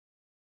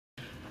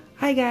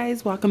Hi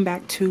guys, welcome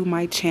back to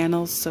my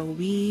channel.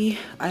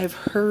 I've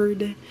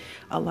heard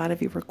a lot of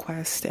your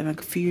requests and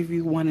a few of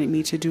you wanted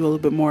me to do a little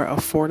bit more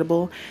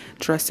affordable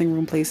dressing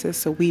room places.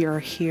 So we are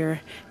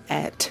here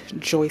at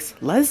Joyce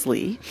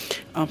Leslie.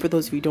 For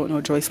those of you who don't know,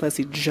 Joyce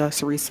Leslie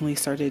just recently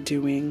started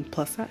doing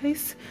plus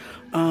size.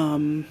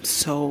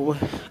 So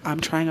I'm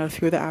trying out a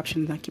few of the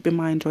options. Now keep in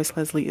mind, Joyce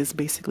Leslie is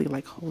basically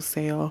like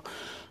wholesale.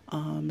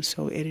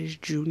 So it is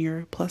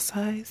junior plus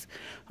size.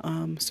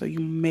 So you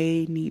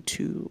may need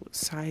to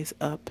size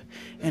up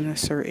in a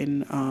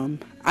certain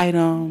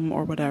item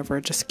or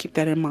whatever. Just keep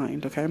that in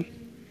mind, okay?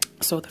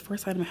 So the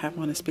first item I have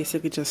on is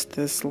basically just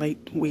this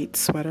lightweight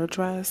sweater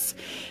dress.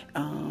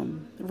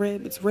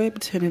 It's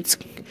ribbed and it's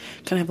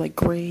kind of like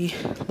gray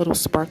little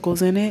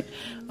sparkles in it,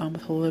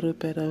 with a little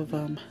bit of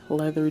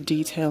leather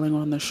detailing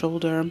on the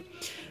shoulder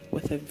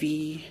with a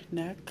V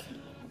neck.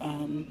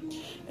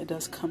 It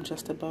does come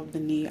just above the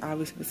knee.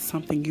 Obviously, this is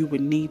something you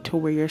would need to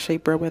wear your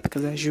shapewear with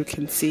because, as you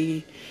can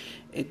see,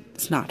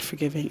 it's not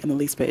forgiving in the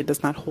least bit. It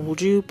does not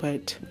hold you,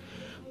 but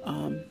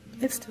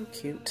it's still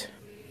cute.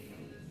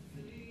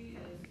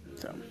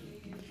 So,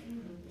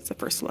 it's the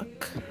first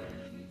look.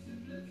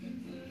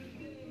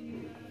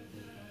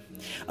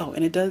 Oh,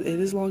 and it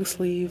is long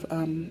sleeve.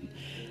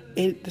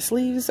 The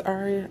sleeves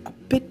are a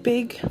bit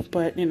big,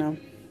 but you know,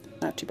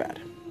 not too bad.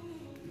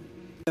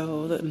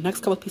 So the next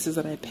couple of pieces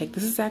that I picked,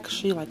 this is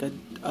actually like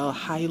a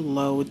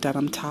high-low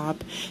denim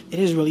top. It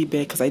is really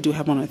big because I do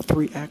have on a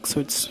 3X, so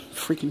it's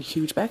freaking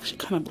huge. But I actually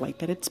kind of like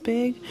that it's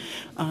big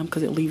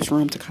because it leaves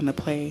room to kind of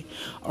play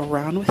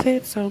around with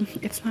it. So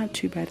it's not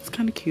too bad. It's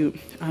kind of cute.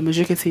 As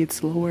you can see,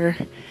 it's lower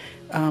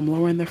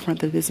in the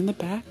front than it is in the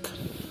back.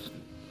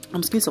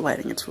 Excuse the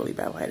lighting. It's really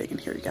bad lighting in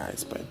here, you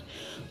guys. But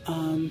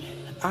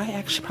I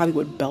actually probably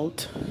would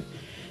belt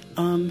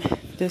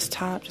this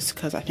top just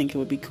because I think it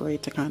would be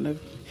great to kind of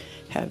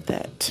have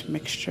that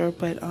mixture,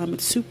 but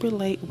it's super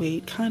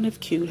lightweight, kind of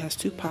cute, has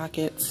 2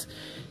 pockets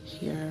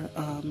here,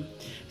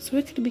 so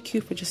it could be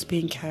cute for just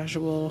being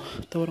casual.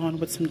 Throw it on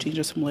with some jeans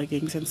or some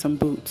leggings and some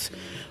boots,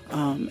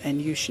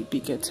 and you should be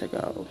good to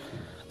go.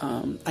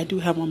 I do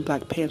have on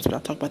black pants, but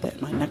I'll talk about that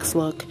in my next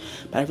look,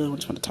 but I really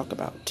just want to talk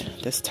about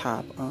this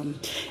top.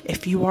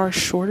 If you are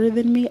shorter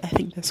than me, I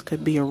think this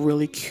could be a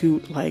really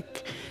cute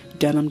like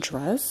denim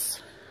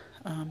dress.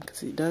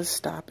 Because it does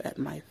stop at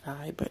my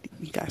thigh, but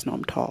you guys know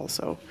I'm tall,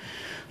 so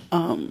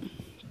but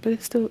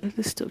it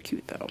is still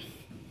cute though.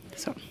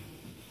 So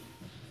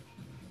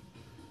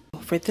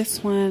for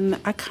this one,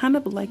 I kind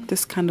of like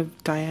this kind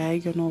of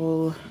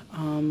diagonal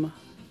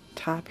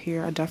top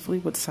here. I definitely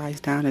would size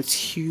down. It's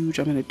huge.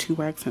 I'm in a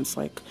 2X and it's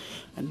like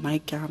a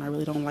nightgown. I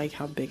really don't like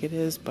how big it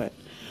is, but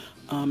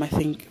I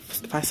think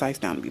if I size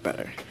down it'd be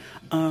better.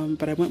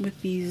 But I went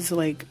with these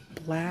like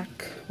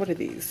black, what are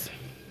these?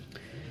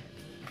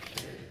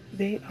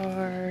 They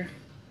are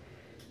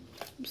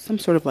some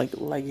sort of like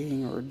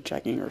legging or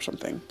jegging or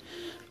something.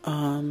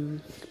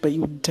 But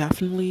you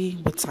definitely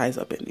would size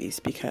up in these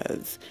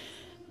because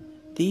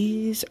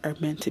these are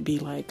meant to be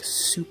like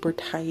super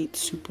tight,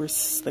 super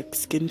like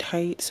skin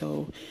tight.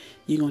 So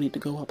you're gonna need to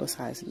go up a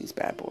size in these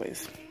bad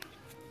boys.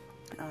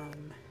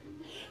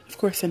 Of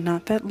course, they're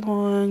not that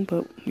long,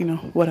 but you know,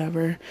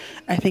 whatever.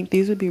 I think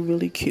these would be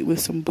really cute with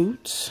some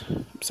boots.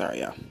 I'm sorry,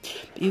 yeah.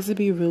 These would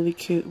be really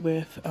cute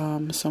with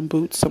some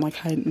boots, some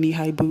like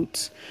knee-high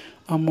boots.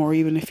 Or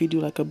even if you do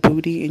like a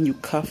booty and you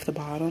cuff the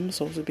bottoms,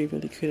 those would be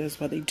really cute as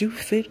well. They do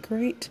fit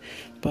great,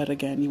 but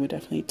again, you would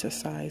definitely need to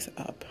size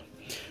up.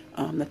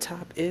 The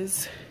top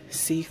is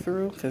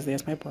see-through because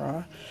there's my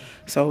bra.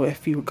 So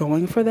if you're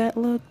going for that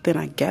look, then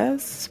I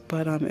guess.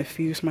 But if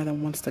you're somebody that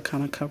wants to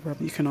kind of cover up,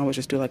 you can always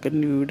just do like a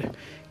nude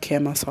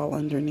camisole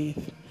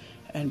underneath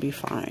and be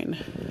fine.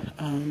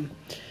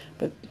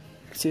 But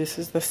see, this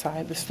is the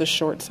side. This is the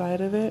short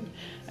side of it,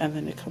 and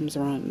then it comes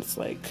around. It's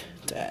like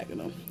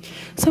diagonal.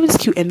 So it's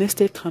cute. And this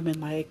did come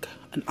in like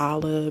an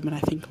olive and I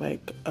think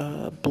like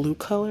a blue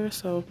color.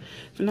 So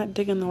if you're not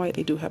digging the white,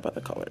 they do have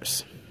other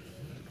colors.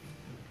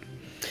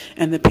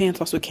 And the pants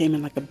also came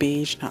in like a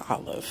beige and an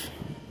olive.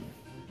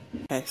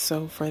 Okay,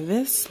 so for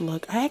this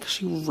look, I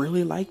actually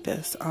really like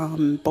this.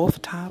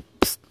 Both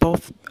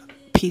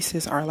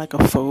pieces are like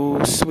a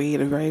faux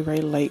suede, a very,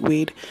 very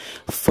lightweight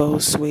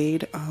faux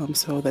suede.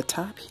 So the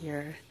top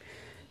here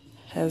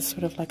has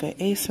sort of like an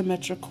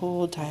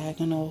asymmetrical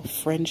diagonal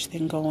fringe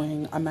thing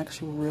going. I'm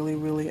actually really,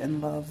 really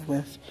in love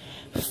with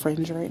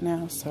fringe right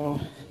now, so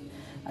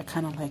I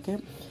kind of like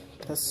it.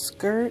 The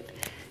skirt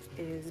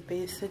is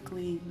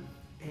basically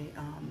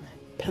a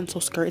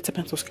pencil skirt. It's a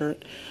pencil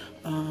skirt.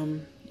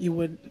 You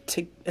would,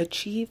 to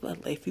achieve,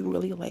 if you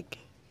really like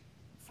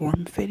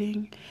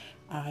form-fitting,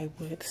 I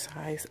would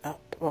size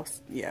up. Well,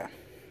 yeah,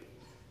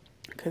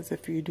 because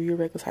if you do your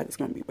regular size, it's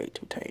going to be way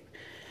too tight.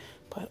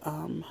 But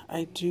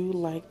I do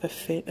like the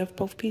fit of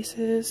both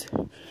pieces.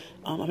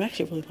 I'm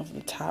actually really loving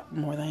the top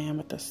more than I am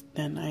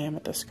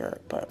with the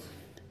skirt. But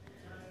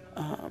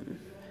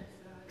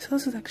so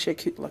this is actually a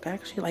cute look. I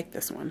actually like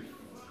this one.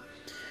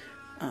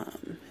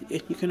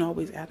 You can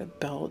always add a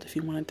belt if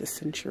you wanted to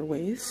cinch your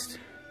waist.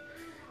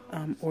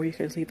 or you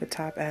could leave the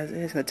top as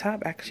is. The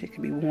top actually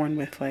can be worn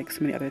with like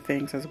so many other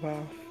things as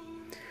well.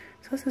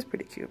 So this is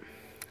pretty cute.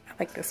 I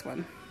like this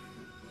one.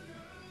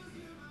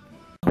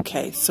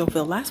 Okay, so for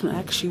the last one, I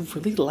actually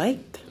really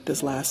liked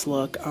this last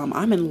look.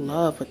 I'm in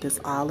love with this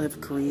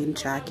olive green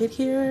jacket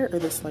here, or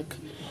this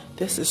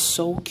is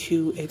so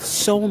cute. It's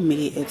so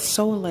me. It's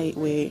so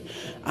lightweight.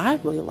 I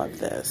really love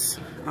this,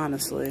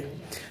 honestly.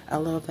 I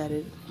love that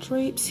it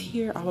drapes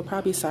here. I would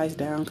probably size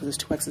down because this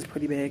 2X is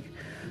pretty big.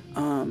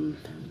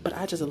 But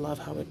I just love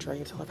how it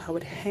drapes. I love how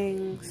it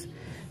hangs.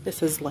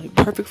 This is like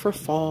perfect for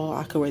fall.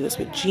 I could wear this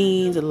with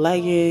jeans and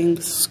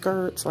leggings,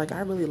 skirts. Like, I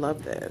really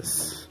love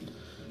this.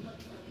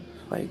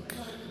 Like,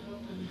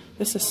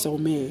 this is so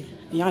me.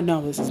 Y'all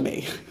know this is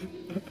me.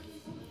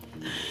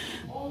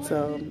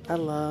 So I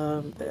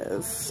love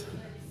this.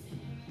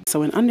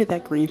 So and under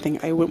that green thing,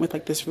 I went with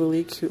like this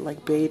really cute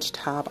like beige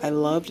top. I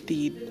loved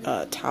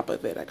the top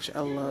of it, actually. I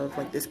love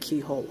like this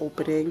keyhole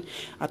opening.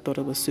 I thought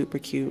it was super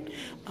cute.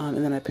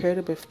 And then I paired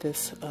it with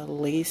this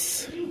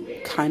lace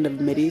kind of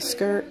midi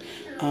skirt.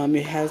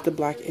 It has the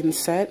black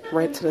inset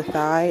right to the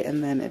thigh,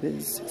 and then it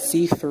is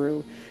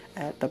see-through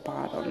at the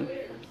bottom.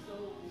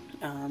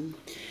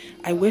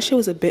 I wish it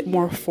was a bit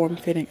more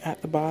form-fitting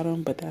at the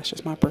bottom, but that's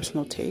just my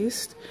personal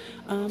taste.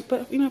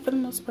 But, you know, for the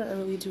most part, I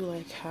really do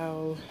like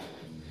how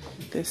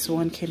this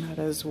one came out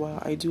as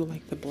well. I do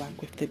like the black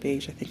with the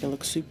beige. I think it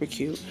looks super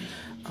cute.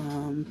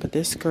 But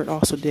this skirt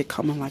also did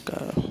come in like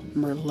a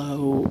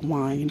Merlot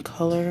wine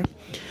color,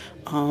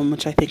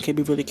 which I think could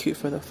be really cute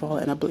for the fall.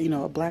 And, you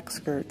know, a black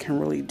skirt can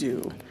really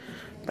do,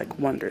 like,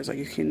 wonders. Like,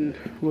 you can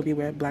really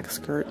wear a black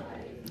skirt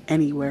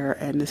anywhere,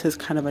 and this is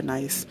kind of a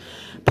nice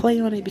play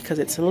on it because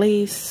it's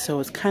lace, so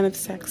it's kind of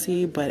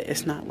sexy, but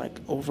it's not like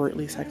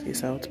overtly sexy,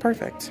 so it's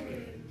perfect.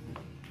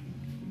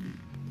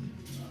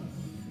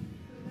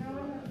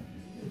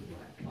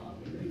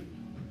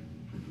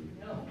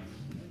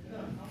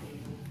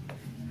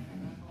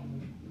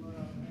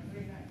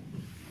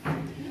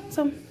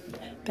 So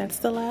that's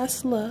the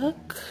last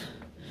look.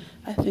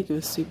 I think it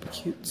was super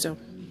cute, so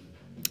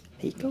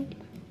there you go.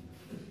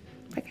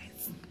 Bye,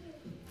 guys.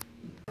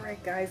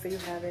 Alright guys, there you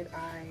have it.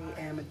 I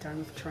am done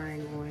with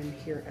trying on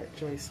here at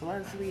Joycel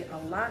Leslie. A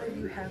lot of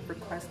you have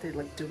requested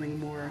like doing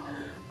more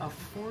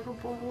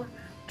affordable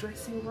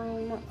dressing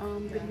room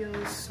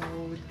videos, so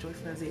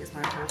Joycel Leslie is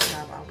my first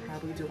stop. I'll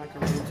probably do like a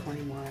Room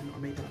 21 or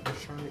maybe like a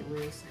Charlotte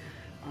Russe,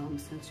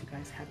 since you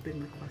guys have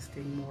been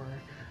requesting more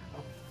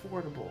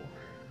affordable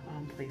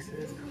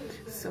places.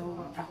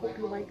 So I hope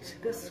you liked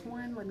this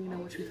one. Let me know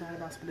what you thought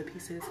about some of the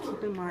pieces.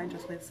 Keep in mind,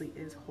 Joycel Leslie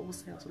is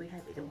wholesale, so they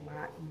have a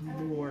lot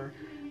more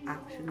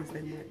options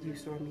than what you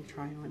saw me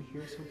try on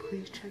here. So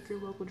please check your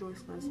local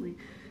Joycel Leslie.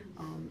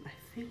 I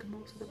think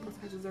most of the plus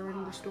sizes are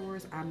in the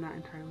stores. I'm not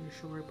entirely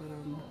sure,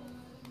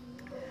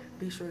 but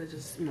be sure to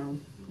just, you know,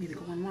 either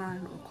go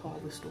online or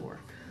call the store.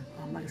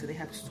 Like I said, they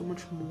have so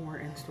much more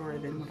in store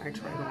than what I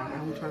tried on. I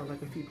only tried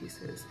like a few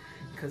pieces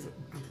because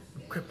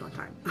I'm crimped on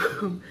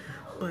time.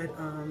 But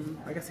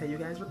like I said, you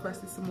guys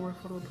requested some more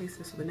affordable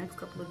places, so the next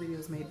couple of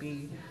videos may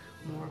be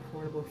more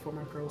affordable for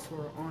my girls who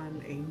are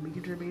on a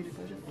major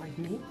budget like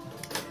me.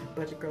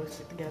 Budget girls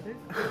stick together.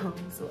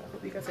 So I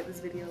hope you guys like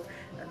this video.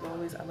 As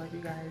always, I love you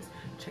guys.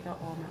 Check out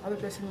all my other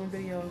dressing room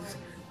videos.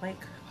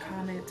 Like,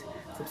 comment,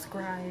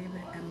 subscribe,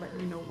 and let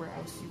me know where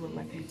else you would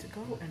like me to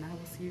go. And I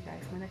will see you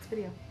guys in my next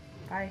video.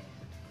 Bye.